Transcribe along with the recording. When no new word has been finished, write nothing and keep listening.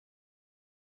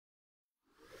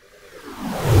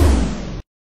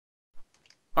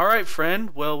All right,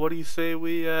 friend. Well, what do you say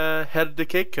we head to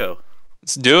CakeCo?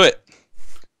 Let's do it.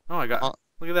 Oh, Uh,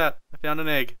 look at that. I found an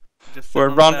egg. Just sitting We're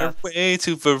on the on our path. way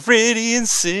to Viridian You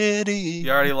City.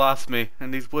 already lost me,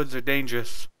 and these woods are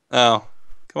dangerous. Oh,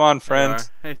 come on, There you friend. are.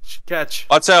 Hey, catch.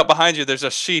 Watch out behind you. There's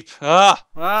a sheep. Ah,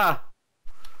 Ah!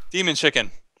 demon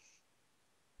chicken.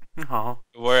 Oh,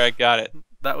 Where I got it.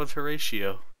 that was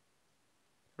Horatio.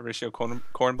 Horatio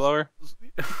corn blower.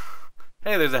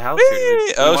 Hey, there's a house here. Whee! Do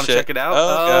we Oh want to shit. check it out? Oh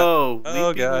god. Oh, Oh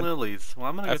leaping god. lilies. Well,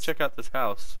 I'm gonna go That's check out this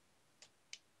house.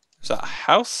 there's a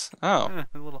house. Oh,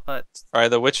 A little hut. all right.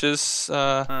 The witches.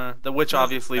 The witch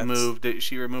obviously That's moved.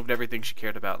 She removed everything she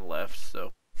cared about and left.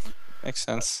 So, makes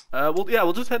sense.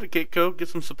 we'll just head to CakeCo, get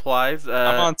some supplies.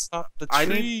 I'm on top of the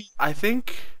tree. I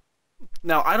think.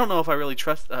 Now, I don't know if I really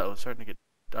trust. Oh, it's starting to get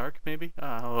dark, maybe?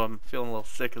 Oh, I'm feeling a little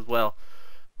sick as well.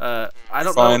 I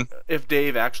don't know Fine. if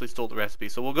Dave actually stole the recipe,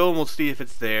 so we'll go and we'll see if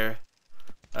it's there.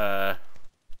 Uh,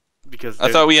 because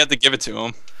I thought we had to give it to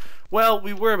him. well,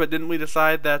 we were, but didn't we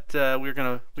decide that we were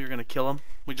gonna kill him?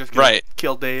 We just gonna Right.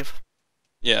 kill Dave.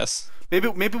 Yes. Maybe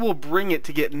we'll bring it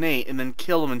to get Nate and then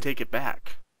kill him and take it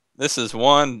back. This is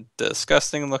one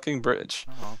disgusting looking bridge.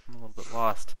 Oh, I'm a little bit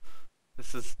lost.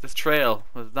 This trail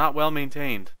was not well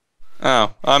maintained.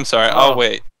 Oh, I'm sorry. Oh. I'll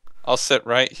wait. I'll sit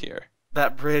right here.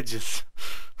 That bridge is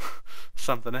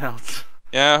something else.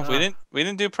 Yeah, we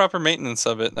didn't do proper maintenance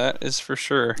of it. That is for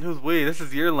sure. Who's we? This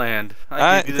is your land.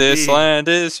 I gave you the This deed. land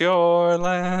is your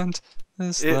land.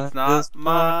 This It's land not is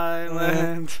my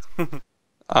land.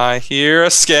 I hear a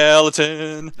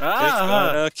skeleton. It's Ah!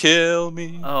 gonna kill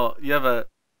me. Oh, you have a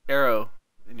arrow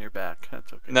in your back.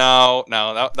 That's okay. No,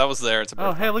 that was there. It's a Oh,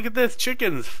 bird. hey, look at this.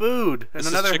 Chickens, food, and This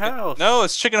is another chicken. house. No,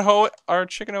 it's our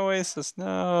chicken oasis.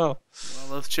 No. Well,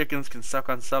 those chickens can suck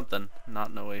on something, not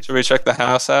an oasis. Should we check the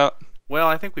house out? Well,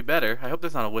 I think we better. I hope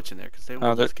there's not a witch in there, because they will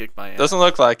Oh, there just kick my ass. doesn't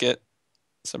look like it.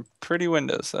 Some pretty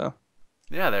windows though.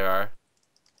 Yeah, there are.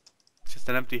 It's just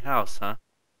an empty house, huh?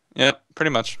 Yep, pretty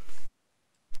much.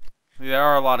 There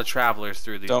are a lot of travelers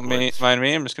through these Don't woods. mind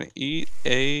me. I'm just gonna eat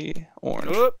a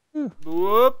orange. Whoop, Ooh.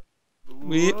 whoop,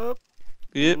 Weep. whoop,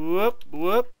 Yep. whoop,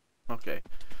 whoop. Okay.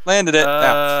 Landed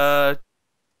it.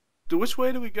 Which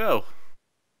way do we go?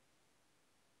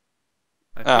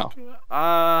 Oh.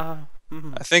 I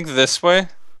I think this way.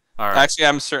 All right. Actually,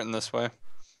 I'm certain this way.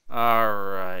 All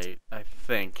right. I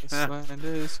think. This land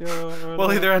is your We'll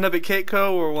land. either end up at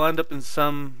Keiko or we'll end up in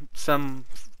some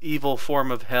evil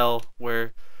form of hell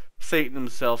where Satan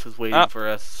himself is waiting Ah, for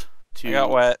us I got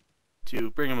wet. to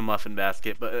bring him a muffin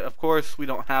basket. But of course, we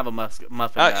don't have a muffin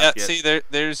Yeah. basket. See,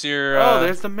 there's your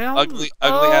There's the mountain. ugly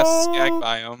ass skag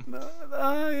biome.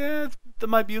 Yeah, it's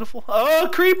my beautiful. Oh,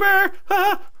 creeper!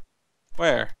 Ah!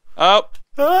 Where? Oh,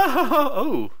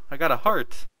 Oh, I got a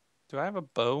heart. do I have a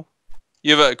bow?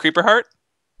 You have a creeper heart?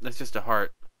 That's just a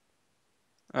heart.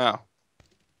 Oh,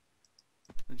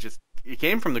 It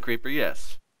came from the creeper,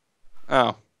 yes.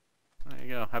 oh. There you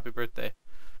go. Happy birthday.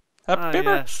 Happy birthday.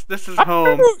 Yes, this is Happy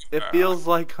home. birthday. It feels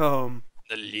like home.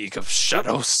 The League of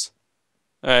Shadows.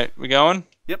 All right, we going?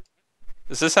 Yep.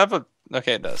 Does this have a?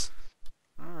 Okay, it does.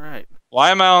 All right.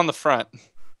 Why am I on the front?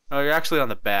 Oh, you're actually on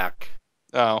the back.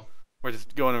 Oh. We're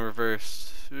just going in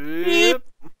reverse. Beep,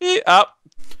 beep, up.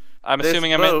 I'm This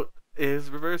assuming I'm in. boat is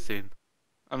reversing.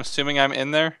 I'm assuming I'm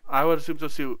in there I would assume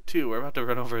so too. We're about to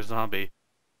run over a zombie.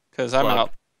 because I'm Plug.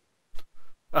 out.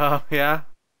 Oh, yeah?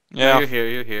 No, Yeah. you're here.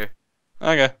 You're here.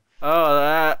 Okay.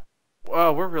 Oh,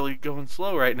 we're really going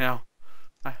slow right now.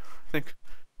 I think.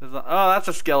 Oh, that's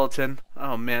a skeleton.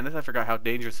 Oh, man. I forgot how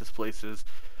dangerous this place is.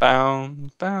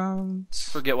 Bounce.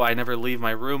 Forget why I never leave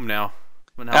my room now.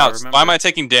 But now I Alex, remember. why am I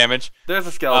taking damage? There's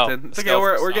a skeleton. Oh, It's the okay.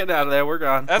 We're skeleton's getting out of there. We're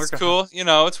gone. That's We're gone. cool. You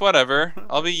know, it's whatever.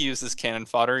 I'll be used as cannon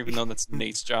fodder, even though that's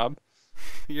Nate's job.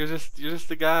 You're just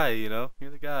the guy, you know.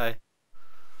 You're the guy.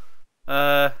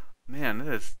 Man, this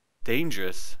is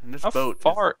dangerous. And this How boat.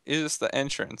 far is the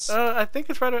entrance? I think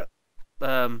it's right at.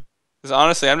 Because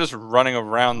honestly, I'm just running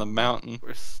around the mountain.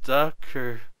 We're stuck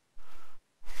or.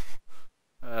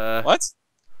 What?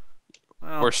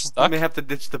 Well, We're We stuck? may have to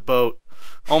ditch the boat.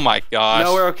 Oh my gosh.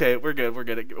 No, we're okay. We're good. We're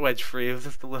good. Wedge free. It was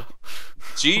just a little.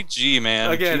 GG,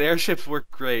 man. Again, airships work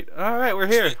great. All right, we're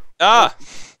here. Ah!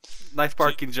 Nice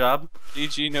parking job.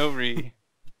 GG no re.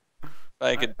 If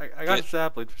I could. I got a get-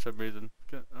 sapling for some reason.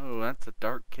 Oh, that's a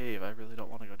dark cave. I really don't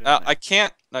want to go down there. I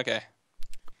can't. Okay.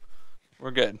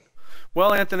 We're good.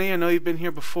 Well, Anthony, I know you've been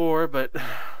here before, but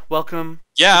welcome.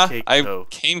 Yeah, Cake I Co.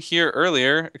 came here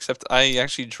earlier, except I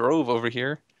actually drove over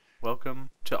here. Welcome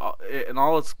to in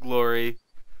all its glory.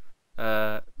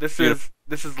 This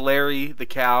is Larry the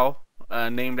cow,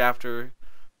 named after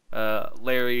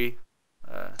Larry.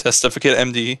 Testificate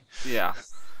MD. Yeah.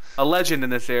 a legend in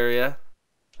this area.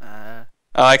 Uh,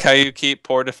 I like how you keep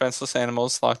poor defenseless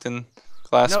animals locked in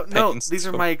glass no, panes. these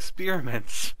are my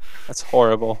experiments. That's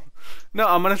horrible. No,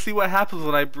 I'm gonna see what happens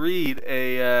when I breed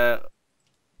a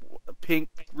pink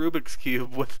Rubik's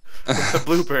cube with the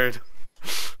bluebird.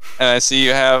 And I see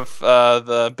you have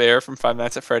the bear from Five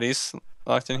Nights at Freddy's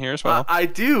locked in here as well. I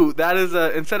do. That is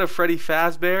instead of Freddy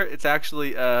Fazbear, it's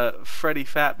actually Freddy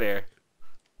Fat Bear.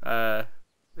 Uh,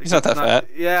 He's not that fat.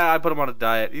 Yeah, I put him on a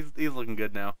diet. He's looking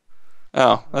good now.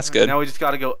 Oh, that's good. Now we just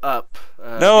got to go up.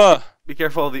 Noah, be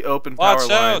careful of the open power watch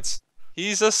line. out!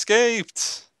 He's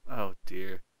escaped. Oh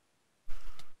dear.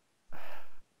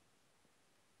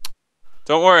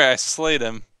 Don't worry, I slayed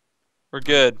him. We're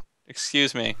good.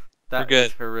 Excuse me. That We're good.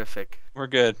 is horrific. We're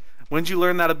good. When'd you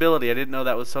learn that ability? I didn't know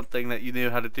that was something that you knew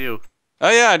how to do. Oh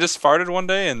yeah, I just farted one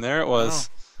day and there it was.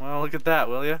 Oh, well, look at that,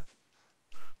 will you?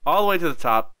 All the way to the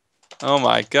top. Oh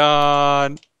my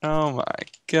god. Oh my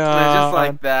god. And just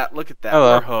like that. Look at that.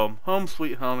 Hello. We're home. Home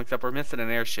sweet home, except we're missing an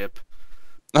airship.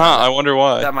 I wonder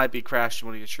why. That might be crashed in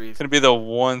one of your trees. Gonna be the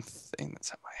one thing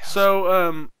that's at my house.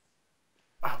 So,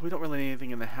 we don't really need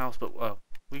anything in the house, but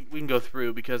we can go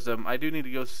through because I do need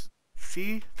to go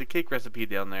see the cake recipe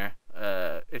down there.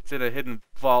 It's in a hidden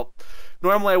vault.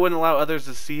 Normally, I wouldn't allow others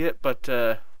to see it, but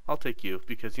I'll take you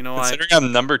because you know Considering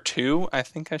I'm number 2, I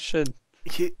think I should.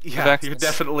 Yeah, you're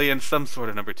definitely in some sort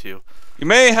of number 2. You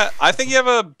may I think you have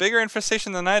a bigger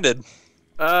infestation than I did.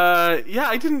 Yeah,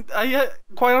 I didn't.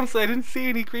 Quite honestly, I didn't see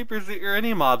any creepers or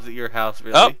any mobs at your house,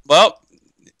 really. Oh, well.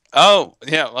 Oh,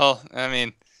 yeah, well, I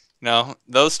mean,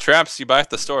 those traps you buy at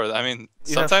the store, I mean,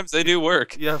 sometimes they do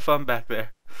work. You have fun back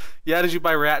there. Yeah, did you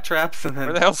buy rat traps? And then...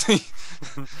 Where the hell's he?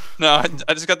 No,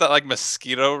 I just got that, like,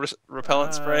 mosquito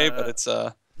repellent spray, but it's,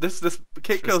 This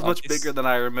CakeQuest is much bigger than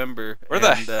I remember. Where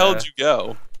the hell did you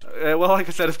go? Well, like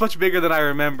I said, it's much bigger than I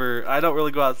remember. I don't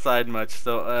really go outside much,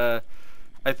 so,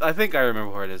 I think I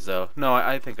remember where it is, though. No,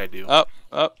 I think I do. Up.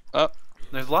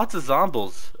 There's lots of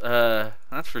zombies.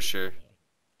 That's for sure.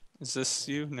 Is this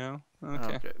you? No?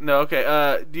 Okay. No,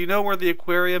 okay. Do you know where the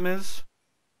aquarium is?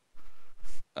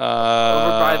 Over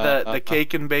by the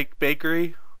cake and bake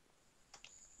bakery?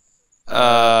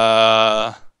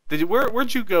 Where'd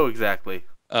you go exactly?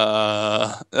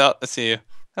 Let's see you.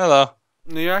 Hello.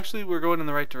 No, we're going in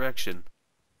the right direction.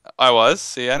 I was?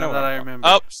 See, I know that I remember.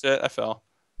 Oh, shit, I fell.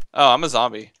 Oh, I'm a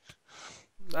zombie.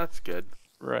 That's good.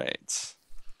 Right.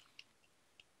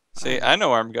 See, I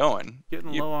know where I'm going.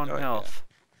 Getting low on health.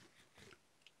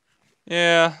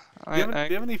 Yeah. Do you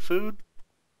have any food?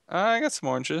 I got some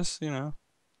oranges,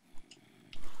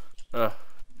 Ugh,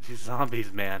 these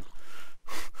zombies, man.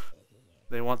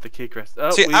 They want the cake rest.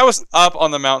 Oh, see, I was up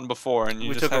on the mountain before, and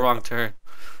we took a wrong turn.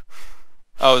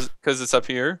 Oh, because it's up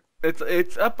here?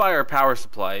 It's up by our power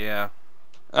supply, yeah.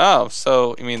 Oh,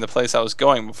 so you mean the place I was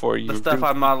going before you? The stuff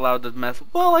I'm not allowed to mess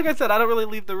with. Well, like I said, I don't really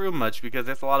leave the room much because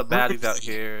there's a lot of baddies out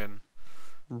here, and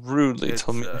rudely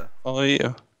told me to follow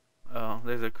you. Oh,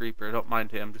 there's a creeper. Don't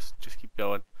mind him. Just keep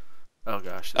going. Oh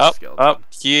gosh, there's a skeleton.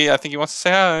 I think he wants to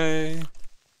say hi.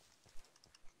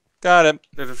 Got him.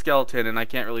 There's a skeleton, and I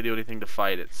can't really do anything to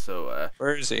fight it. So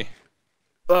where is he?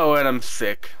 Oh, and I'm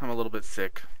sick. I'm a little bit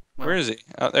sick. Well, where is he?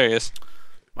 Oh, there he is.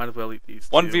 Might as well eat these.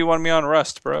 1v1 me on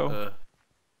Rust, bro.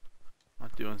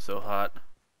 Not doing so hot.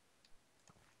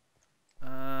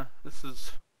 This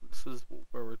is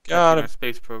where we're catching our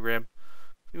space program.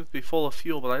 Seems to be full of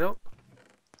fuel, but I don't.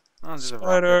 Oh, there's a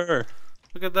rocket.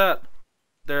 Look at that.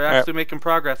 They're actually making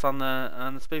progress on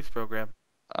the space program.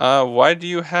 Why do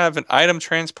you have an item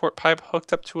transport pipe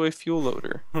hooked up to a fuel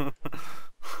loader? Like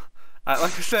I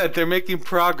said, they're making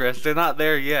progress. They're not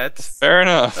there yet. Fair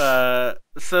enough.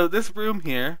 So this room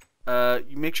here,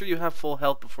 you make sure you have full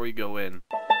health before you go in.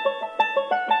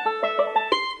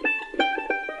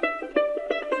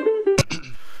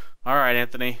 All right,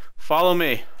 Anthony, follow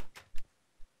me.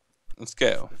 Let's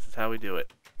go. This is how we do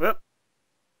it.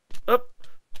 Up.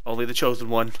 Only the chosen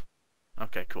one.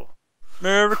 Okay, cool.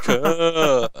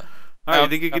 America. Alright, you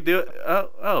think you could do it?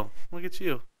 Oh, look at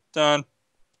you. Done.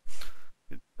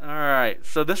 Alright,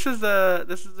 so this is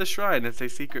the shrine. It's a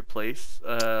secret place.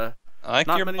 I like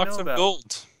your blocks of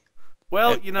gold.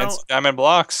 Well, and diamond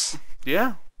blocks.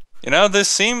 Yeah. This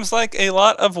seems like a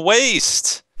lot of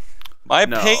waste. My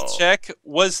paycheck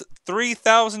was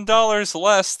 $3,000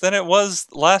 less than it was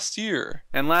last year.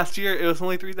 And last year it was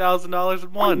only $3,000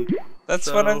 and one. That's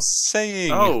what I'm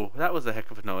saying. Oh, that was a heck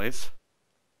of a noise.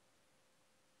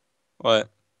 What?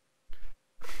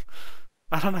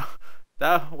 I don't know.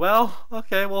 Well,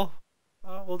 okay, we'll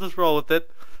just roll with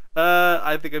it.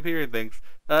 I think I'm hearing things.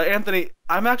 Anthony,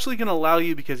 I'm actually going to allow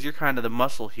you, because you're kind of the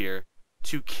muscle here,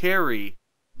 to carry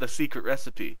the secret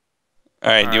recipe.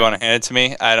 All right, All do you right. want to hand it to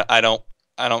me? I don't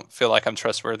feel like I'm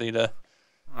trustworthy to.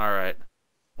 All right.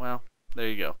 Well, there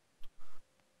you go.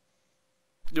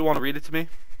 You want to read it to me?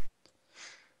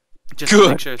 Just to make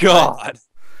Good sure it's right. God!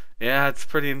 Yeah, it's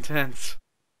pretty intense.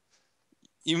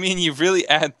 You mean you really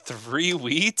add 3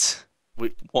 wheat,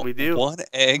 We do. 1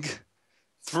 egg,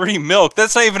 3 milk?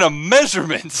 That's not even a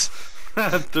measurement.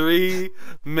 3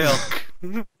 milk.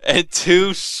 And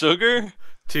 2 sugar?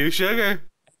 2 sugar.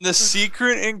 The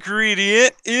secret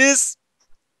ingredient is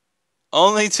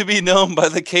only to be known by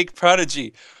the cake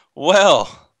prodigy.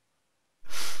 Well,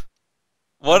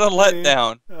 what a That's funny.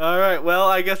 letdown. All right. Well,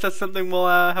 I guess that's something we'll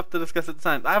have to discuss at the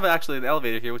time. I have actually an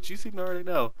elevator here, which you seem to already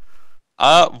know.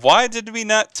 Why did we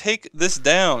not take this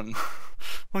down?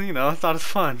 Well, I thought it's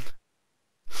fun.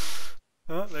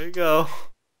 Oh, there you go.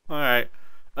 All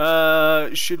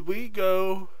right. Should we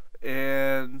go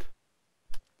and?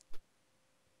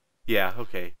 Yeah.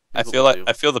 Okay. Here's what we'll do.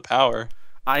 I feel the power.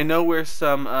 I know where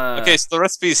some. Okay, so the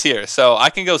recipe's here. So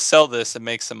I can go sell this and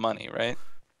make some money, right?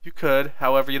 You could.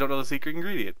 However, you don't know the secret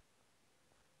ingredient.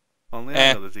 Only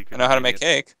I know the secret. I know how to make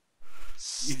ingredient. cake.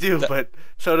 You do, but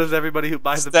so does everybody who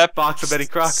buys a box of Betty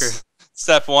Crocker.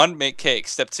 Step 1, make cake.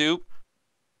 Step 2,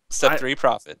 step 3,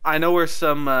 profit. I know where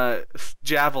some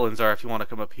javelins are if you want to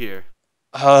come up here.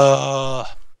 I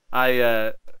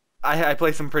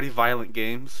play some pretty violent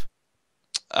games.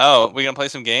 Oh, we gonna play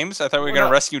some games? I thought we were gonna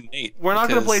rescue Nate. We're not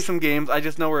gonna play some games. I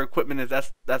just know where equipment is.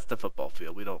 That's the football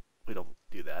field. We don't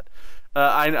do that.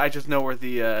 I just know where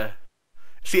the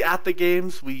see at the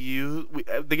games the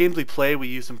games we play we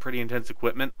use some pretty intense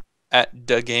equipment. At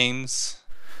the games.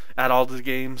 At all the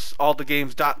games,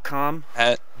 allthegames.com.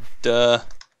 At the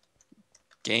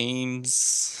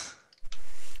games.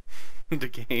 The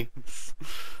games.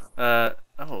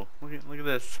 Oh, look at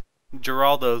this.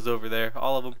 Geraldo's over there.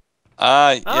 All of them.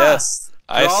 Yes.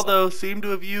 Geraldo seemed to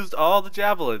have used all the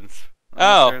javelins.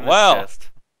 Oh, well.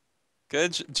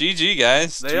 Good. GG,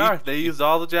 guys. They used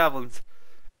all the javelins.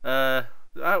 Well,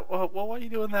 what are you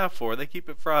doing that for? They keep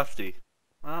it frosty.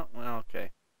 Well,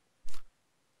 okay.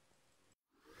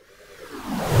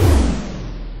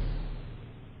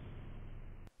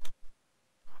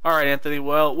 Alright, Anthony,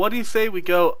 well, what do you say we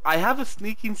go? I have a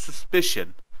sneaking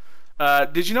suspicion.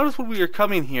 Did you notice when we were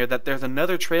coming here that there's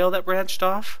another trail that branched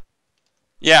off?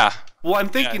 Yeah. Well, I'm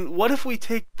thinking, what if we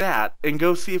take that and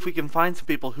go see if we can find some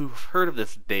people who've heard of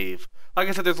this Dave? Like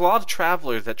I said, there's a lot of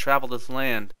travelers that travel this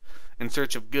land in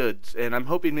search of goods, and I'm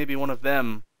hoping maybe one of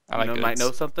them might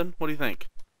know something. What do you think?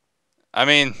 I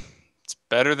mean, it's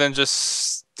better than just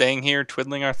staying here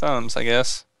twiddling our thumbs, I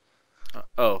guess.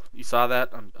 Oh, you saw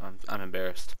that? I'm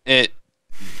embarrassed.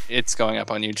 It's going up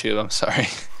on YouTube. I'm sorry.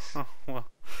 Oh, well,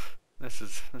 this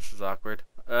is awkward.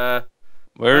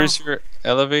 Where's your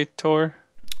elevator?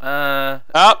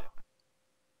 Up.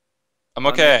 I'm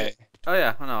okay. Oh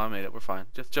yeah, no, I made it. We're fine.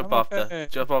 Just jump off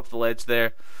the ledge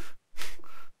there.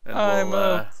 And I'm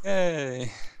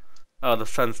okay. Oh, the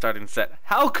sun's starting to set.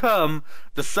 How come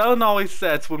the sun always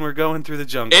sets when we're going through the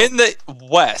jungle? In the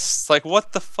west. Like,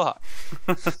 what the fuck?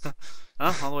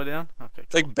 Huh? All the way down? Okay.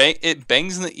 Cool. Like, it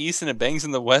bangs in the east and it bangs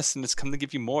in the west, and it's come to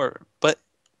give you more.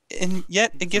 And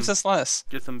yet, it gives us less.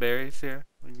 Get some berries here.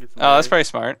 We can get some that's pretty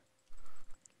smart.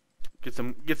 Get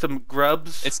some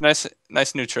grubs. It's nice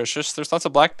and nutritious. There's lots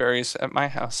of blackberries at my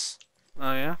house.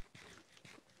 Oh yeah.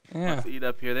 Yeah. Let's eat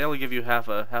up here. They only give you half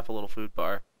a little food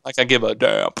bar. Like I give a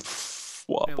damn.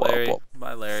 Hey, Larry.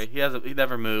 Bye, Larry. He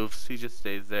never moves. He just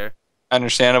stays there.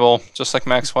 Understandable. Just like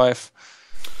Mac's wife.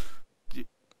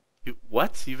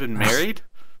 What? You've been married?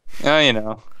 Yeah, you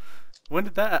know. When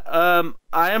did that?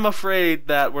 I am afraid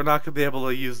that we're not gonna be able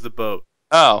to use the boat.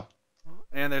 Oh.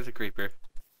 And there's a creeper.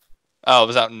 Oh,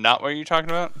 was that not what you're talking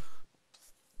about?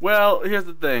 Well, here's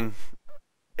the thing.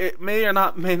 It may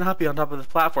not be on top of this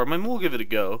platform. I mean, we'll give it a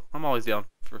go. I'm always down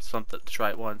for something to try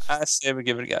it once. I say we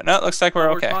give it a go. No, it looks like we're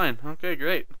okay. We're fine. Okay,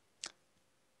 great.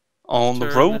 On the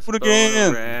road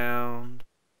again. Around.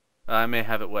 I may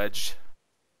have it wedged.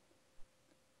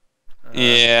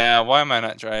 Yeah, why am I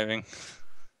not driving?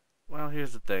 Well,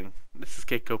 here's the thing. This is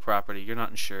CakeQuest property. You're not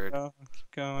insured. Oh,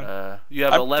 keep going. You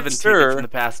have 11 tickets in the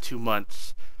past 2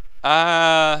 months.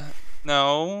 No.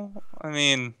 I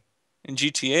mean, in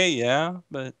GTA, yeah,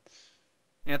 but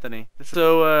Anthony.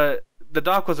 So, the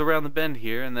dock was around the bend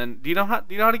here, and then do you know how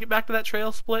to get back to that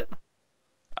trail split?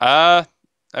 I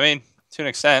mean, to an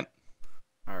extent.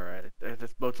 All right.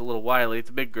 This boat's a little wily. It's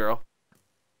a big girl.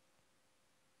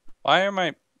 Why are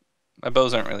my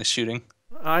bows aren't really shooting?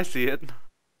 I see it.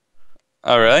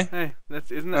 Oh, really? Hey,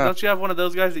 don't you have one of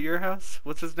those guys at your house?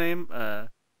 What's his name?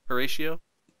 Horatio?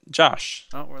 Josh.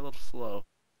 Oh, we're a little slow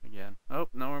again. Oh,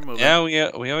 no, we're moving.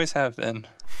 Yeah, we always have been.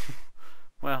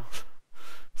 Well,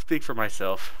 speak for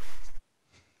myself.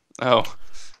 Oh,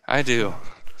 I do.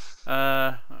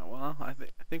 Well, I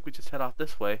think we just head off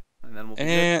this way, and then we'll be good.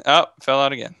 And oh, fell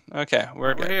out again. Okay, we're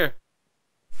We're good. here.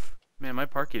 Man, my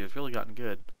parking has really gotten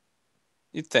good.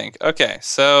 You'd think. Okay,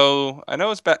 so I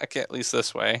know it's back at least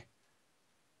this way.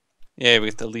 Yeah, we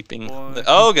get the leaping. Boy.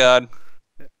 Oh god.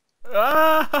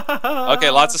 Ah! Okay,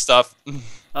 lots of stuff.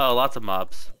 Oh, lots of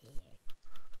mobs.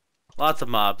 Lots of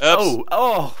mobs. Oops.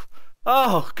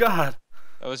 Oh, God.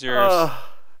 That was yours. Oh,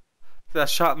 that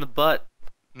shot in the butt.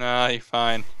 Nah, you're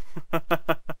fine.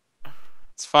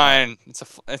 It's fine.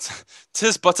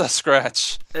 Tis but a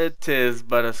scratch. It is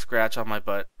but a scratch on my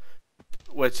butt,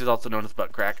 which is also known as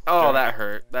butt crack. Oh, that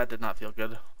hurt. That did not feel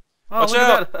good. Oh, Watch look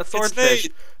out. at that. A swordfish.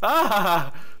 Nate.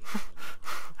 Ah!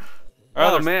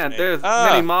 Oh, Oh, man. There's Ah.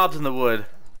 many mobs in the wood.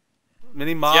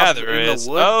 Many mobs Yeah, there in is.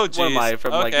 the wood? Oh, What am I, jeez.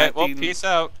 from Okay, like well, peace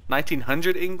out.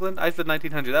 1900 England? I said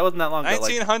 1900. That wasn't that long ago.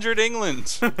 1900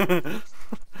 England.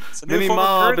 It's a new Mini form of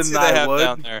mob in currency they thy have wood.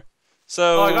 down there.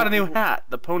 So. Oh, I got a new hat.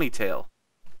 The ponytail.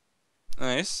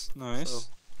 Nice, nice.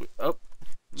 Oh,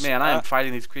 man, I am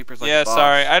fighting these creepers like Yeah, a boss.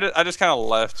 sorry. I just kind of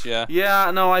left. Yeah.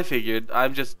 Yeah, no, I figured.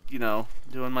 I'm just,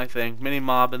 doing my thing. Mini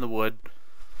mob in the wood.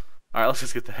 All right, let's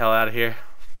just get the hell out of here.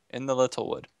 In the little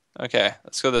wood. Okay,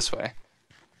 let's go this way.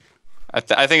 I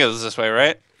think it was this way,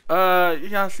 right?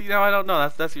 Yeah. See, now I don't know.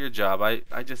 That's your job. I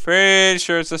just. Pretty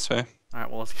sure it's this way. All right,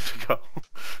 well, let's get to go.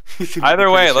 You seem to be Either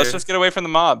way, pretty let's sure. just get away from the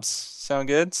mobs. Sound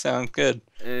good? Sound good.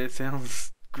 It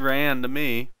sounds grand to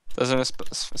me. Doesn't it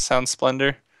sound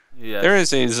splendor? Yes. There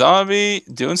is a zombie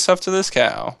doing stuff to this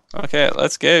cow. Okay,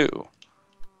 let's go.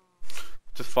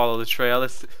 Just follow the trail.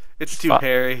 It's too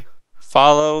hairy.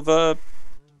 Follow the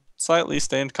slightly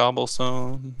stained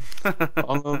cobblestone.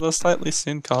 Follow the slightly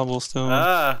stained cobblestone.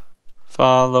 Ah,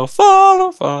 Follow,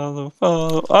 follow, follow,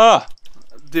 follow. Ah!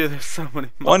 dude, there's so many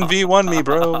mobs. 1v1 me,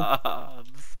 bro. I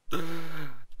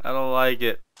don't like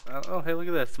it. Oh, hey, look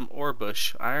at this. Some ore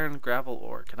bush. Iron gravel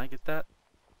ore. Can I get that?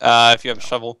 If you have a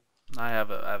shovel, I have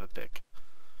a pick.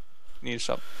 you need a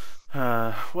shovel.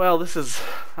 Well,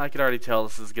 I could already tell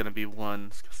this is gonna be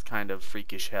one kind of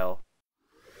freakish hell.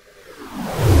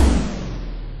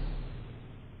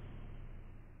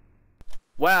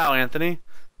 Wow, Anthony.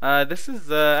 This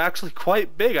is actually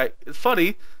quite big. It's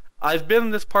funny. I've been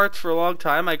in this parts for a long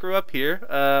time. I grew up here.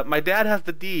 My dad has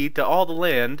the deed to all the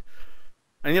land,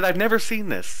 and yet I've never seen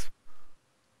this.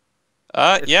 It's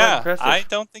quite Yeah, impressive. I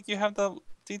don't think you have the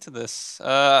deed to this.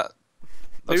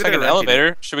 Maybe Looks like they're an renting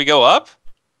elevator. Should we go up?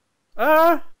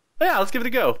 Yeah, let's give it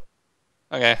a go.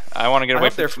 Okay, I want to get away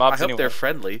from the I mobs hope anyway. they're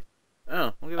friendly.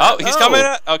 Oh, look at Oh, that. he's coming.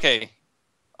 Okay,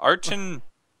 Archon.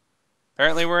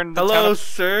 Apparently, we're in the Hello, town.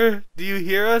 sir. Do you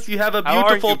hear us? You have a How are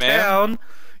beautiful you, man? town.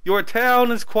 Your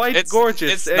town is quite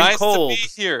gorgeous It's and nice cold. to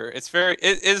be here.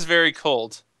 It is very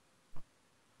cold.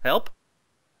 Help?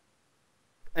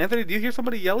 Anthony, do you hear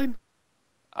somebody yelling?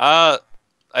 I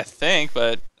think,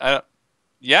 but I don't.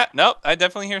 Yeah, nope. I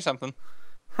definitely hear something.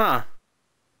 Huh.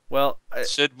 Well,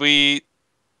 Should we?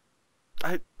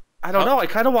 I don't know. I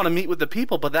kind of want to meet with the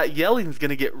people, but that yelling is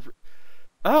gonna get.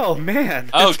 Oh man.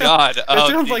 Oh God. It Oh,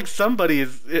 sounds gee. like somebody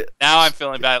is. Now I'm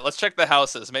feeling bad. Let's check the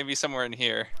houses. Maybe somewhere in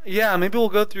here. Yeah, maybe we'll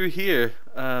go through here.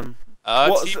 We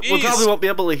TVs. probably won't be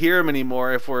able to hear them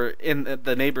anymore if we're in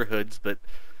the neighborhoods. But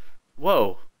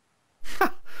whoa,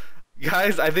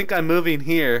 guys, I think I'm moving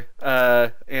here.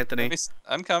 Anthony,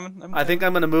 I'm coming. I think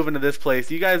I'm gonna move into this place.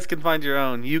 You guys can find your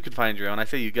own. You can find your own. I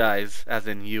say you guys, as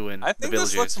in you and I the think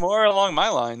villagers. this looks more along my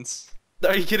lines.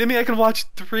 Are you kidding me? I can watch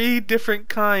 3 different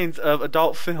kinds of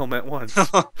adult film at once.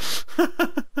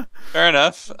 Fair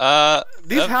enough.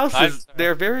 These houses,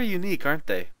 they're very unique, aren't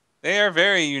they? They are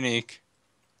very unique.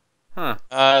 Huh.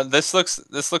 This looks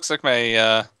like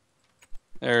my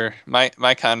or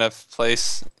my kind of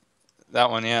place. That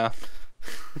one, yeah.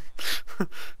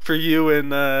 For you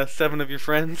and 7 of your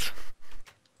friends?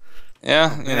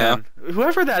 Yeah, you know. Man,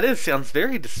 whoever that is sounds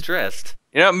very distressed.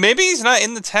 You know, maybe he's not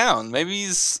in the town. Maybe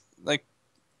he's like,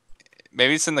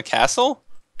 maybe it's in the castle.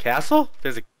 Castle?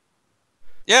 There's a...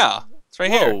 Yeah, it's right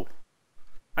Whoa. here.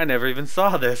 I never even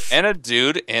saw this. And a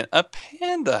dude in a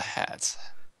panda hat.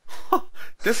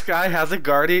 This guy has a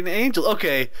guardian angel.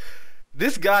 Okay,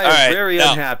 this guy All is right, very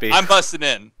no, unhappy. I'm busting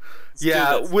in. Let's do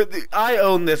yeah, this. I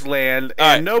own this land, All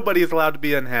and right. nobody is allowed to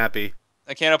be unhappy.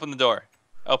 I can't open the door.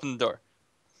 Open the door.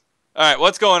 All right,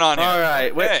 what's going on here? All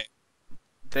right, Okay.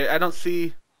 wait. I don't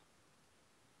see...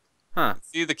 Huh.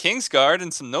 See the King's Guard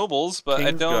and some nobles, but I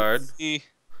King's don't Guard. see...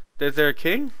 Is there a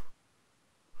king?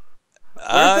 Where's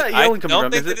that I yelling coming don't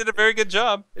from? think Is they it- did a very good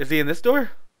job. Is he in this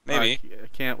door? Maybe. Oh, I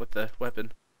can't with the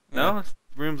weapon. Yeah. No,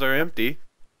 rooms are empty.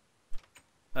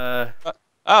 Oh.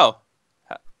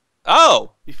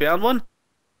 Oh! You found one?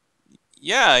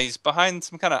 Yeah, he's behind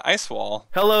some kind of ice wall.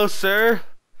 Hello, sir.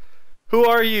 Who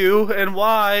are you, and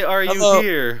why are you Hello.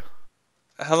 here?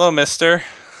 Hello, mister.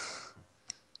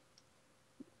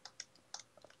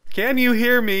 Can you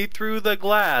hear me through the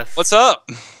glass? What's up?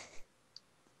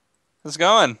 How's it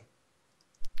going?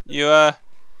 You,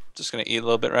 just gonna eat a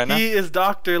little bit right now? He is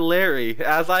Dr. Larry,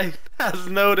 as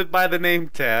noted by the name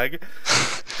tag.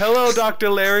 Hello, Dr.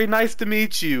 Larry. Nice to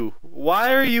meet you.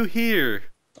 Why are you here?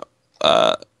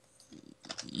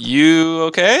 You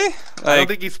okay? I don't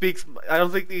think he speaks. I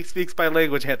don't think he speaks by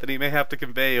language, Anthony. He may have to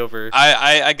convey over.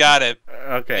 I got it.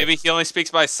 Okay. Maybe he only speaks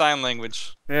by sign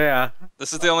language. Yeah.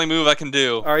 This is the only move I can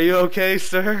do. Are you okay,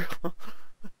 sir?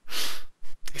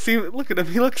 Look at him.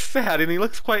 He looks sad and he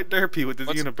looks quite derpy with his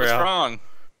unibrow. What's wrong?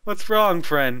 What's wrong,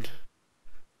 friend?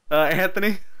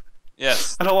 Anthony?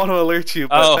 Yes. I don't want to alert you,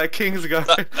 but that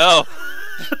Kingsguard. Oh.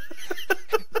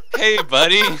 Hey,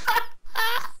 buddy.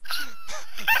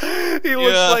 He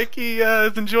looks like he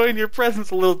is enjoying your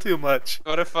presence a little too much.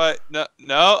 What if I...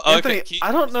 No? Anthony, Okay.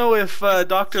 I don't know if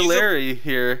Dr. Larry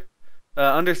here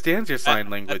understands your sign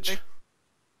language.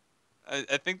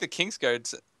 I think the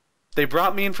Kingsguards... They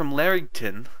brought me in from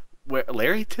Larrington. Where?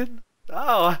 Larrington?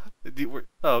 Oh,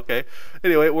 okay.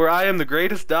 Anyway, where I am the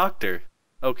greatest doctor.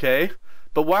 Okay?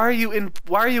 But why are you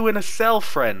in a cell,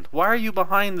 friend? Why are you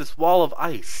behind this wall of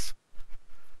ice?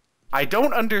 I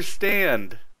don't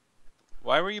understand.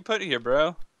 Why were you put here,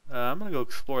 bro? I'm gonna go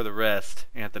explore the rest,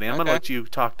 Anthony. I'm gonna let you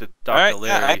talk to Dr. Alright,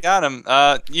 Larry. yeah, I got him.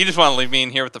 You just want to leave me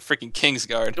in here with the freaking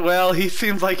Kingsguard. Well, he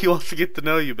seems like he wants to get to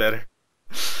know you better.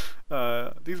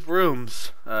 These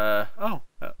rooms.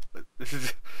 This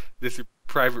is your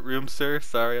private room, sir.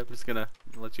 Sorry, I'm just gonna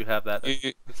let you have that.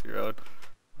 It's your own.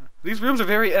 These rooms are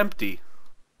very empty.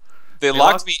 They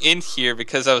locked me in here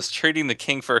because I was treating the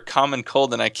king for a common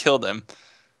cold and I killed him.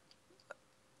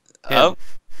 Oh.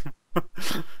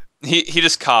 He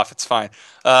just coughed. It's fine.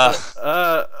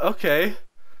 Okay.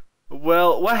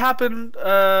 Well, what happened?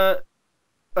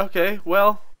 Okay.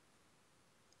 Well.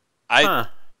 I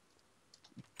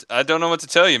don't know what to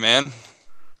tell you, man.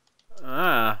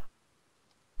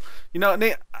 You know,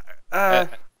 Nate. I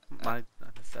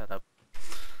messed that up.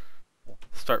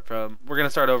 We're gonna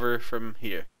start over from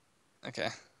here. Okay.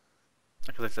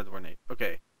 Because I said the word Nate.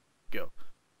 Okay. Go.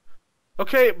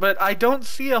 Okay, but I don't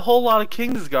see a whole lot of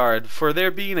Kingsguard for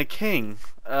there being a king.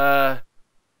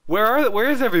 Where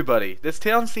is everybody? This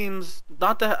town seems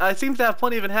seems to have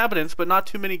plenty of inhabitants, but not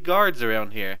too many guards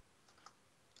around here.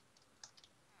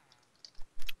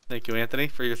 Thank you, Anthony,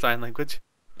 for your sign language.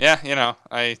 Yeah, you know,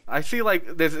 I see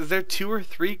like is there 2 or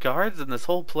 3 guards in this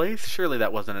whole place? Surely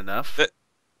that wasn't enough.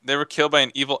 They were killed by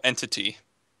an evil entity.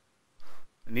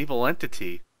 An evil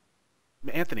entity?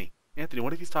 Anthony,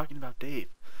 what if he's talking about Dave?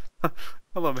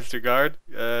 Hello, Mr. Guard.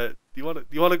 Do you want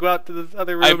to go out to this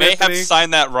other room? I may Anthony? have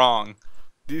signed that wrong.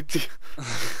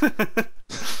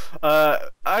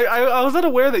 I was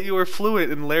unaware that you were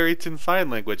fluent in Larrington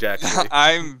Sign Language, actually.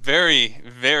 I'm very,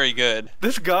 very good.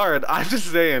 This guard, I'm just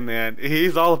saying, man,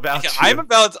 he's all about you. I'm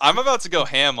about to go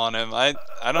ham on him. I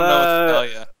don't know what to tell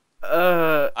you.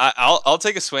 I'll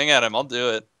take a swing at him. I'll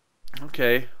do it.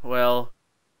 Okay, well,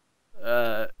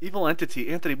 evil entity,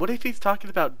 Anthony. What if he's talking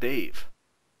about Dave?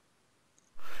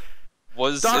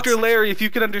 Dr. Larry, if you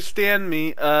could understand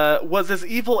me, was this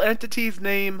evil entity's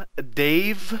name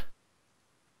Dave?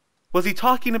 Was he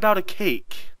talking about a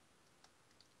cake?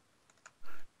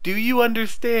 Do you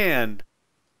understand?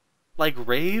 Like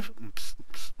rave?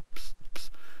 It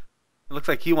looks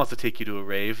like he wants to take you to a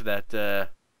rave that,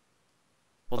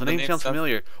 well, the name sounds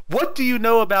familiar. What do you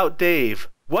know about Dave?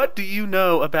 What do you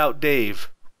know about Dave?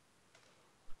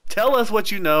 Tell us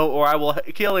what you know, or I will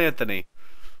kill Anthony.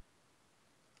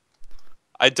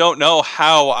 I don't know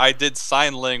how I did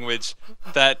sign language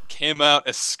that came out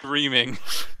as screaming.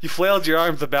 You flailed your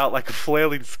arms about like a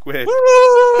flailing squid.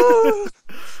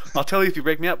 I'll tell you if you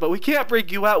break me out, but we can't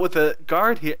break you out with a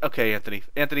guard here. Okay, Anthony.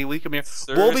 Anthony, will you come here?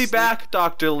 Seriously? We'll be back,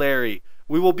 Dr. Larry.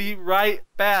 We will be right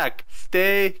back.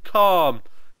 Stay calm.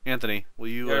 Anthony, will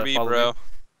you follow me?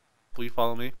 Will you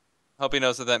follow me? Hope he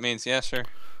knows what that means. Yeah, sure.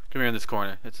 Come here in this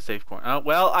corner. It's a safe corner.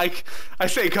 Well, I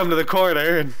say come to the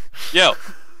corner and... Yo.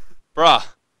 Bruh,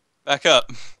 back up.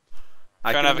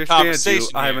 I can understand you.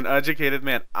 I'm an educated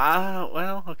man.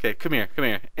 Well, okay. Come here.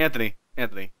 Anthony.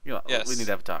 Yes. We need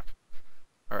to have a talk.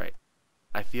 All right.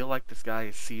 I feel like this guy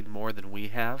has seen more than we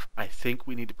have. I think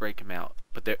we need to break him out.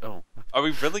 But are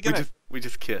we really gonna? We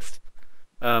just kissed.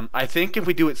 I think if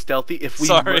we do it stealthy,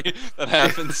 Sorry, that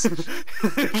happens.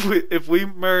 if we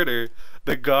murder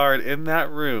the guard in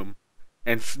that room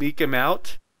and sneak him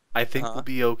out, I think we'll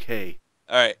be okay.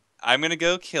 All right. I'm gonna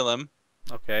go kill him.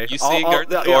 Okay. You stay and guard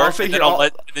the door, I'll stay and here.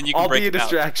 and then you can I'll break be a it out.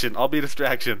 distraction. I'll be a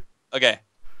distraction. Okay,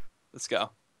 let's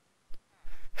go.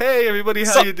 Hey everybody,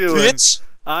 how Sup, you doing? bitch?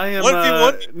 I am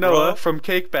 1v1, Noah bro. from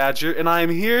Cake Badger, and I am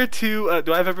here to.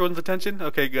 Do I have everyone's attention?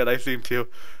 Okay, good. I seem to.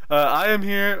 I am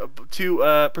here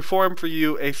to perform for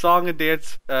you a song and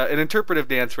dance, an interpretive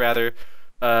dance rather,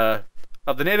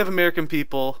 of the Native American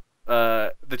people,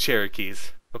 the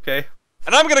Cherokees. Okay.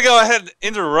 And I'm gonna go ahead and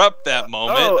interrupt that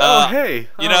moment. Hey.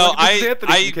 You know, look, this is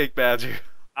Anthony from Cake Badger.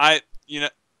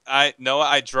 Noah,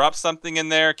 I dropped something in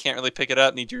there. Can't really pick it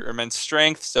up. Need your immense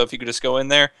strength. So if you could just go in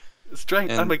there.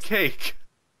 Strength. I'm a cake.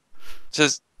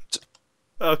 Just.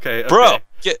 Okay. Bro,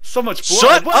 get so much blood.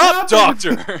 Shut what up, happened?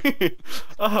 doctor.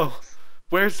 Oh,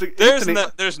 where's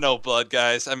the? There's no blood,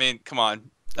 guys. I mean, come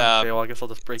on. Okay, well, I guess I'll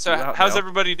just break you out. How's now.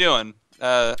 everybody doing?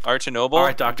 Arch and Noble? All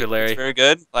right, Dr. Larry. Very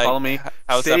good. Like, follow me.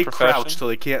 How's Stay that profession? crouched so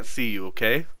they can't see you.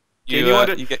 Okay.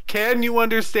 Can you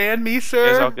understand me,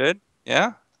 sir? Is all good?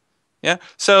 Yeah. Yeah.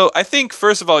 So I think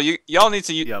first of all, y'all need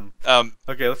to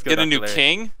okay, let's go, get Dr. a new Larry.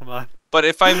 king. Come on. But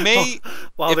if I may,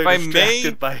 while they're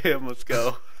distracted by him, let's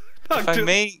go. If I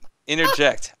may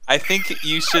interject, I think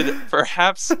you should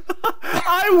perhaps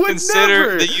I would consider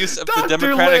never. the use of Dr. the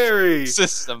democratic Larry.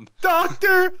 system.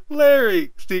 Dr.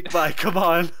 Larry, sneak by. Come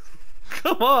on.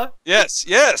 Come on. Yes.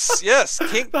 Dr.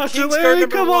 King's Larry,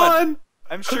 card come #1. on.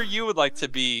 I'm sure you would like to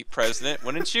be president,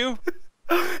 wouldn't you?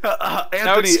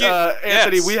 Anthony,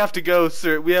 yes. we have to go,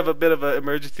 sir. We have a bit of an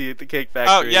emergency at the cake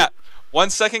factory. Oh, yeah. 1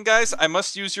 second, guys. I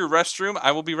must use your restroom.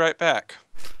 I will be right back.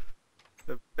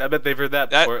 I bet they've heard that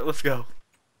before. Let's go.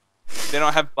 They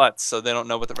don't have butts, so they don't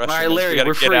know what the restroom All right, Larry, is.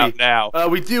 We gotta get out now.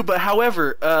 We do, but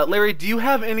however, Larry, do you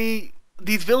have any...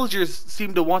 These villagers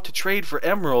seem to want to trade for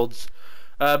emeralds.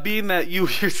 Being that you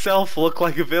yourself look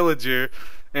like a villager,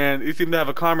 and you seem to have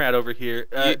a comrade over here,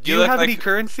 do you have any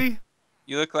currency?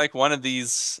 You look like one of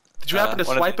these... Did you happen to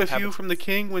swipe a few from the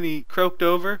king when he croaked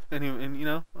over? And you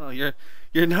know, oh, your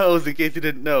nose, in case you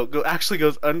didn't know, actually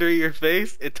goes under your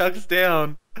face. It tucks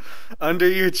down under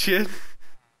your chin.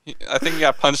 I think he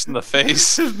got punched in the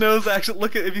face. His nose actually,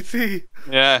 look at if you see.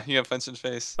 Yeah, he got punched in the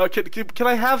face. Oh, can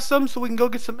I have some so we can go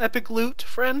get some epic loot,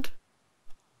 friend?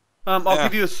 I'll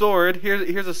give you a sword.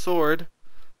 Here's a sword.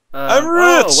 I'm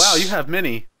rich. Oh wow, you have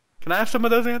many. Can I have some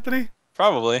of those, Anthony?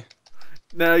 Probably.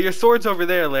 No, your sword's over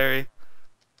there, Larry.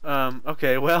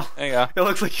 Okay, well. There you go. It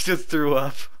looks like you just threw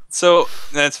up. So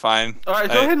that's fine. All right,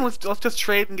 go ahead and let's just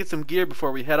trade and get some gear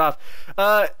before we head off.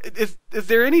 Is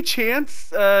there any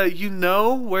chance you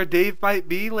know where Dave might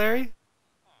be, Larry?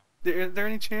 Is there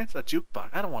any chance? A jukebox?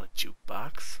 I don't want a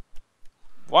jukebox.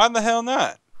 Why the hell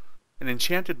not? An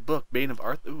enchanted book, Bane of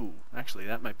Arthur. Ooh, actually,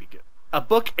 that might be good. A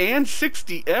book and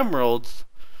 60 emeralds.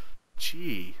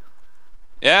 Gee.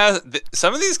 Yeah,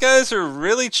 some of these guys are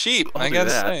really cheap. I gotta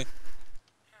say.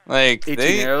 Like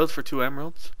 18 arrows for 2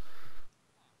 emeralds.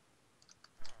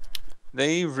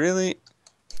 They really...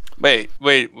 Wait.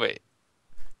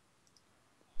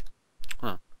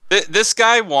 Huh. This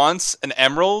guy wants an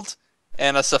emerald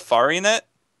and a safari net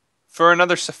for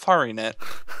another safari net.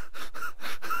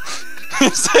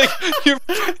 It's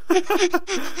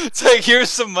like here's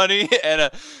some money and a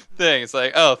thing. It's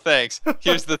like, oh, thanks.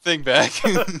 Here's the thing back.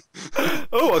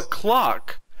 Oh, a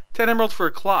clock. 10 emeralds for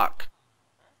a clock.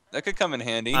 That could come in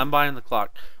handy. I'm buying the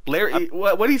clock. Larry,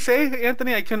 what did he say,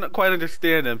 Anthony? I couldn't quite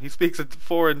understand him. He speaks a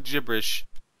foreign gibberish.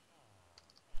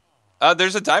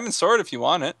 There's a diamond sword if you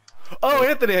want it. Oh,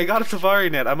 Anthony, I got a safari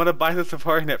net. I'm gonna buy the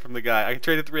safari net from the guy. I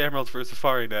traded 3 emeralds for a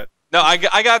safari net. No, I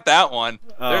got that one.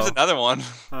 Oh. There's another one.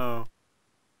 Oh.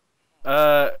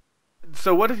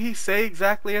 So what did he say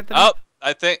exactly, Anthony? Oh,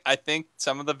 I think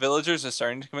some of the villagers are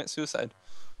starting to commit suicide.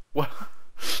 What?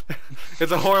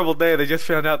 It's a horrible day. They just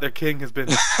found out their king has been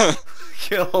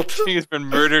killed. He's been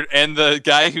murdered, and the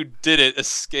guy who did it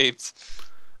escaped.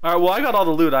 All right. Well, I got all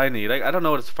the loot I need. I don't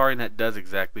know what a safari net does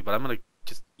exactly, but I'm gonna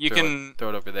just throw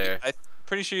it over there. I'm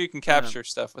pretty sure you can capture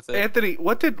stuff with it. Anthony,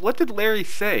 what did Larry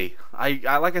say? I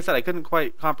like I said, I couldn't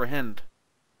quite comprehend.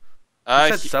 He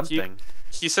said something.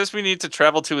 He says we need to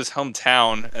travel to his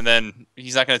hometown, and then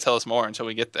he's not going to tell us more until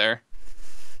we get there.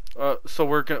 So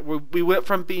we went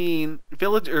from being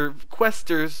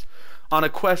questers on a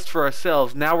quest for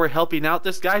ourselves. Now we're helping out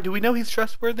this guy. Do we know he's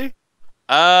trustworthy?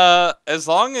 As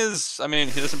long as he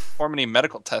doesn't perform any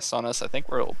medical tests on us, I think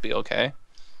we'll be okay.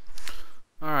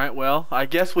 All right. Well, I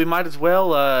guess we might as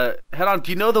well head on.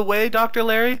 Do you know the way, Dr.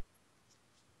 Larry?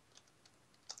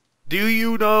 Do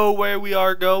you know where we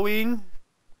are going?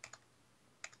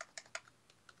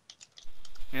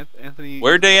 Anthony.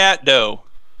 Where they at, though?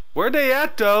 Where they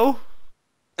at, though?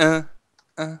 I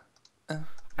I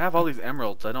have all these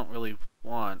emeralds. I don't really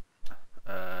want.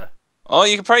 Well,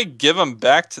 you could probably give them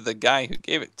back to the guy who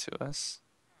gave it to us.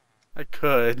 I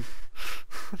could.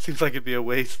 Seems like it'd be a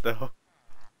waste, though.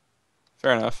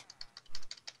 Fair enough.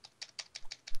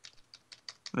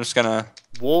 I'm just gonna...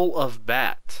 Wool of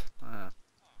bat.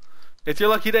 It's your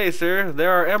lucky day, sir.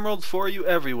 There are emeralds for you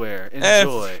everywhere.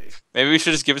 Enjoy. Maybe we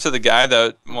should just give it to the guy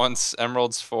that wants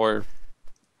emeralds for...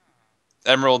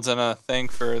 Emeralds and a thing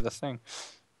for the thing.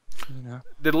 You know.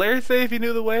 Did Larry say if he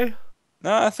knew the way?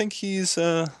 No, I think he's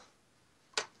just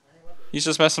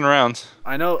messing around.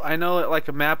 I know it like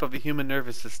a map of the human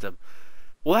nervous system.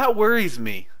 Well, that worries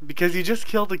me, because you just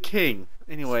killed a king.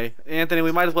 Anyway, Anthony,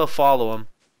 we might as well follow him.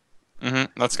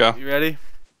 Let's go. You ready?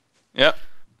 Yep.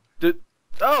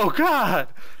 Oh, God!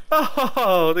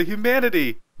 Oh, the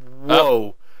humanity!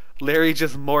 Whoa. Larry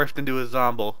just morphed into a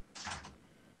zombie.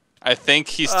 I think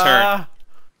he's turned.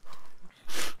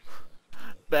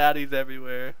 Baddies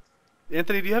everywhere.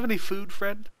 Anthony, do you have any food,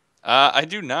 friend? I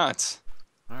do not.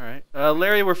 Alright.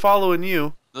 Larry, we're following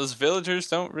you. Those villagers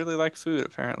don't really like food,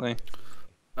 apparently.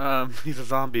 He's a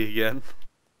zombie again.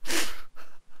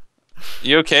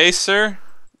 You okay, sir?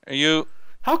 Are you...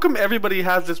 How come everybody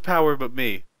has this power but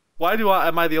me? Why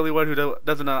am I the only one who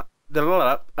doesn't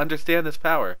understand this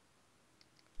power?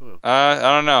 Ooh. I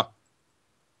don't know.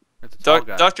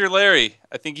 Dr. Larry,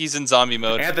 I think he's in zombie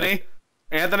mode. Anthony?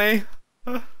 Anthony?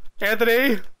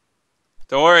 Anthony?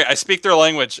 Don't worry, I speak their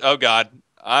language. Oh god,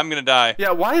 I'm gonna die.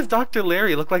 Yeah, why does Dr.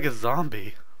 Larry look like a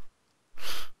zombie?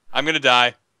 I'm gonna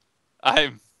die.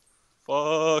 I'm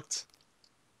fucked.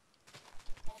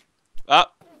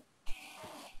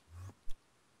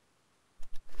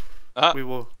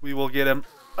 We will get him.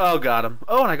 Oh, got him.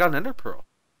 Oh, and I got an ender pearl.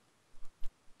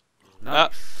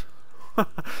 Nice.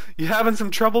 You having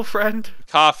some trouble, friend?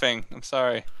 Coughing. I'm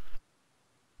sorry.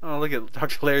 Oh, look at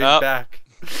Dr. Larry's back.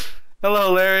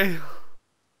 Hello, Larry.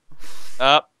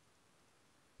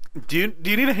 Do you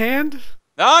need a hand?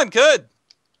 No, I'm good.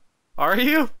 Are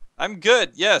you? I'm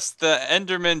good. Yes, the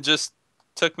Enderman just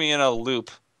took me in a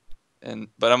loop,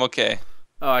 but I'm okay.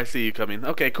 Oh, I see you coming.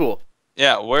 Okay, cool.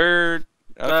 Yeah, we're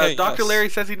okay. Dr. Larry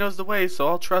says he knows the way, so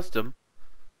I'll trust him.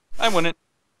 I wouldn't.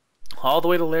 All the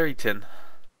way to Larryton.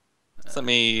 Let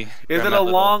me. Is it a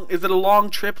long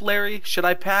trip, Larry? Should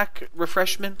I pack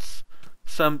refreshments?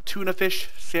 Some tuna fish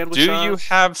sandwiches? Do you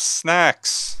have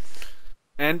snacks?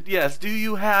 And yes, do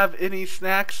you have any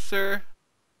snacks, sir?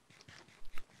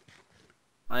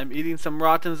 I'm eating some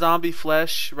rotten zombie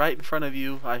flesh right in front of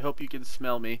you. I hope you can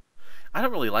smell me. I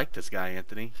don't really like this guy,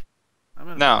 Anthony.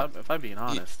 If I'm being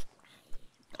honest.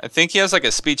 I think he has like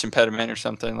a speech impediment or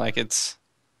something. Like it's.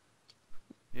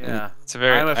 Yeah. It's a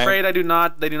very. I'm afraid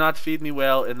They do not feed me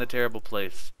well in the terrible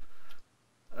place.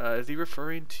 Is he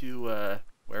referring to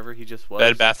wherever he just was?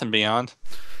 Bed Bath and Beyond.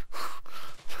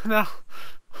 No.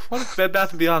 What if Bed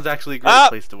Bath & Beyond's actually a great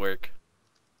place to work?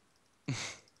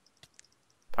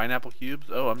 Pineapple cubes?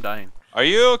 Oh, I'm dying. Are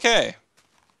you okay?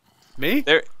 Me?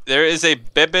 There is a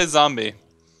bebe zombie.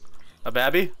 A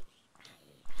babby?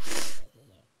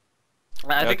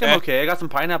 I think I'm okay. I got some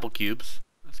pineapple cubes.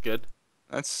 That's good.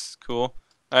 That's cool.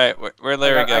 Alright, where'd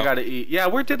Larry go? I gotta eat. Yeah,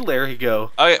 where did Larry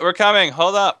go? Okay, we're coming.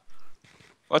 Hold up.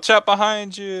 Watch out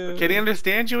behind you. Can he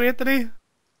understand you, Anthony?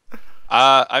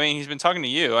 I mean, he's been talking to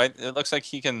you. It looks like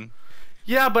he can...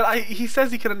 Yeah, but he says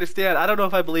he can understand. I don't know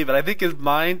if I believe it. I think his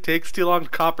mind takes too long to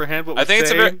comprehend what we're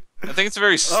saying. I think it's a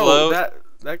very slow... Oh,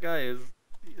 that guy is...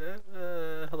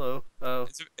 hello. Oh.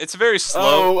 It's a very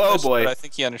slow... Oh boy. But I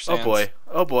think he understands. Oh boy.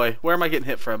 Oh boy. Where am I getting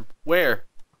hit from? Where?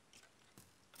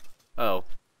 Oh.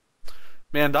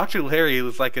 Man, Dr. Larry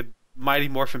was like a Mighty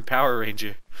Morphin Power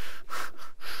Ranger.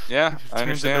 Yeah, I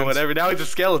understand. Whatever. Now he's a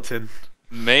skeleton.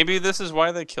 Maybe this is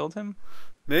why they killed him?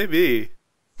 Maybe.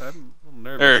 I'm a little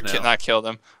nervous now. Not killed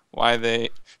him. Why they...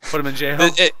 Put him in jail?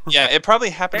 It probably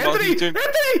happened Anthony! while he was doing...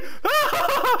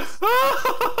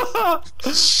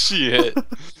 Anthony! Shit.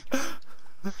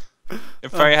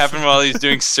 It probably happened while he's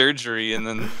doing surgery and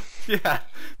then... Yeah.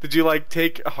 Did you, like,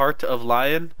 take a heart of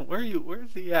lion? Where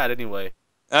is he at, anyway?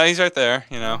 He's right there,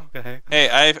 you know. Okay.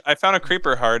 Hey, I found a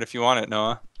creeper heart if you want it,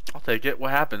 Noah. I'll take it.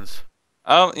 What happens?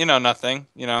 Oh, you know, nothing.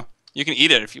 You know, you can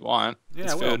eat it if you want. Yeah,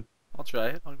 it's I will. Food. I'll try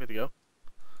it. I'll give it a go.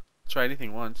 I'll try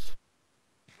anything once.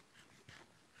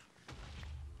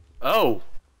 Oh!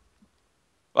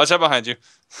 Watch out behind you.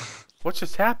 What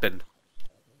just happened?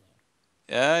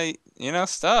 Yeah, you know,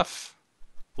 stuff.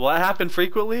 Will that happen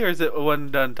frequently, or is it a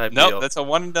one-and-done type deal? Nope, that's a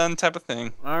one-and-done type of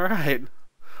thing. Alright.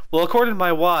 Well, according to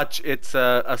my watch, it's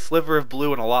a sliver of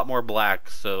blue and a lot more black,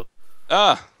 so...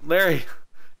 Larry,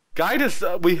 guide us.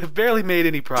 We have barely made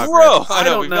any progress. Bro, I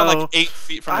know, we've gone like 8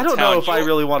 feet from the town. I don't know if I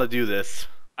really want to do this.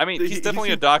 I mean, he's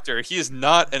definitely a doctor. He is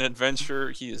not an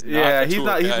adventurer. He is not. Yeah, he's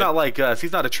not. He's not like us.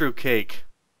 He's not a true cake.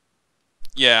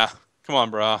 Yeah. Come on,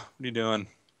 bro. What are you doing?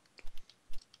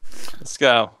 Let's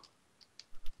go.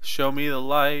 Show me the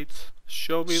light.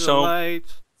 Show me the light.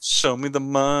 Show me the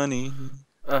money.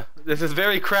 This is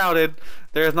very crowded.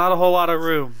 There is not a whole lot of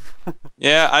room.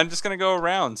 Yeah, I'm just gonna go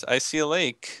around. I see a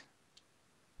lake.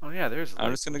 Oh yeah, there's.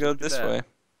 I'm just gonna go this way.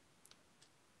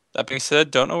 That being said,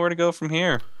 don't know where to go from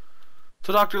here.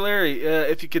 So, Dr. Larry,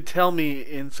 if you could tell me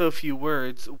in so few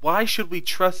words, why should we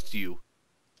trust you?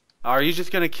 Are you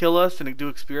just gonna kill us and do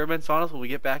experiments on us when we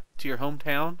get back to your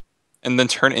hometown? And then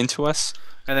turn into us?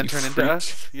 And then turn into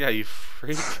us? Yeah, you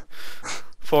freak.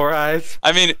 4 eyes.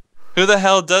 I mean, who the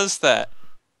hell does that?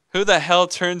 Who the hell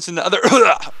turns into other...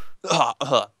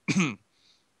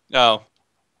 Oh.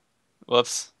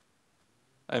 Whoops.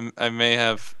 I may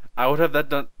have... I would have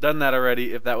done that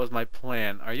already if that was my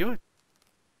plan.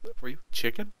 Were you a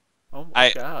chicken? Oh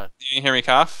my god. Did you hear me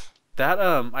cough? That,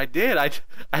 I did. I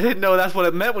didn't know that's what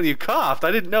it meant when you coughed.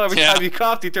 I didn't know every time you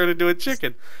coughed you turned into a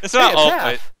chicken. It's not all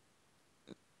A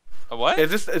what?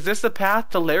 Is this the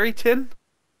path to Larryton?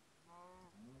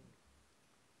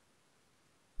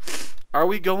 Are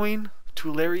we going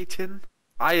to Larryton?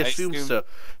 I assume so.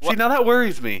 See, now that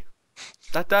worries me.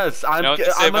 That does. I'm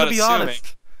gonna be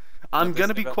honest. I'm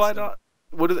gonna be quite honest.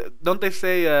 Don't they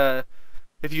say,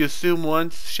 if you assume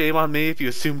once, shame on me. If you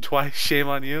assume twice, shame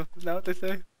on you. Is that what they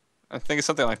say? I think it's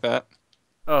something like that.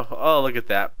 Oh, look at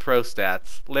that. Pro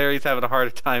stats. Larry's having a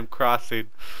hard time crossing.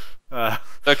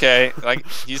 Okay, like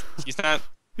he's not.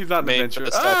 He's not an adventurer.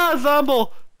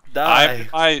 Zomble!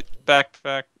 Die. Back.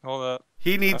 Hold up.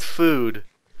 He needs food.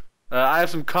 I have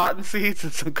some cotton seeds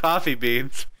and some coffee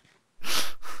beans.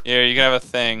 Here, you can have a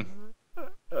thing.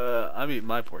 I'm eating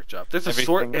my pork chop. There's a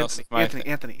sword.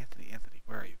 Anthony,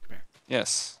 where are you? Come here.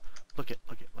 Yes. Look it.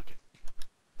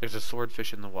 There's a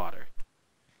swordfish in the water.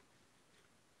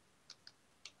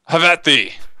 Have at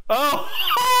thee. Oh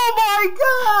my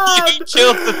god! You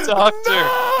killed the doctor.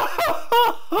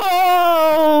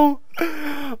 No!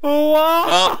 Why?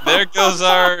 Oh, there goes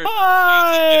our.